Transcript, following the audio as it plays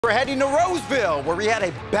We're heading to Roseville, where we had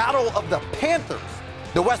a battle of the Panthers.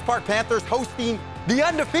 The West Park Panthers hosting the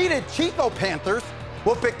undefeated Chico Panthers.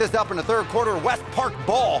 We'll pick this up in the third quarter. West Park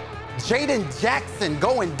ball. Jaden Jackson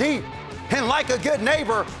going deep. And like a good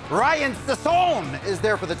neighbor, Ryan Sasson is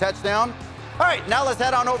there for the touchdown. All right, now let's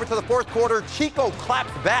head on over to the fourth quarter. Chico claps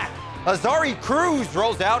back. Azari Cruz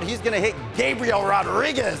rolls out. He's going to hit Gabriel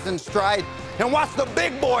Rodriguez in stride. And watch the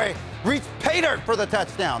big boy reach pay dirt for the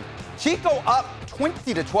touchdown. Chico up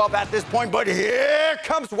 20-12 at this point, but here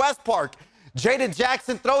comes West Park. Jaden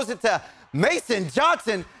Jackson throws it to Mason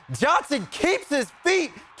Johnson. Johnson keeps his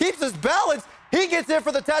feet, keeps his balance. He gets in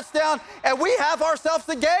for the touchdown, and we have ourselves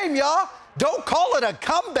a game, y'all. Don't call it a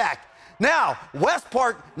comeback. Now, West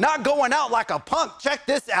Park not going out like a punk. Check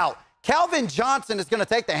this out. Calvin Johnson is going to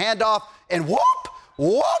take the handoff, and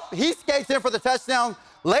whoop, he skates in for the touchdown.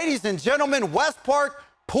 Ladies and gentlemen, West Park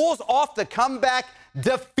pulls off the comeback,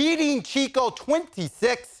 defeating Chico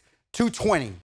 26-20.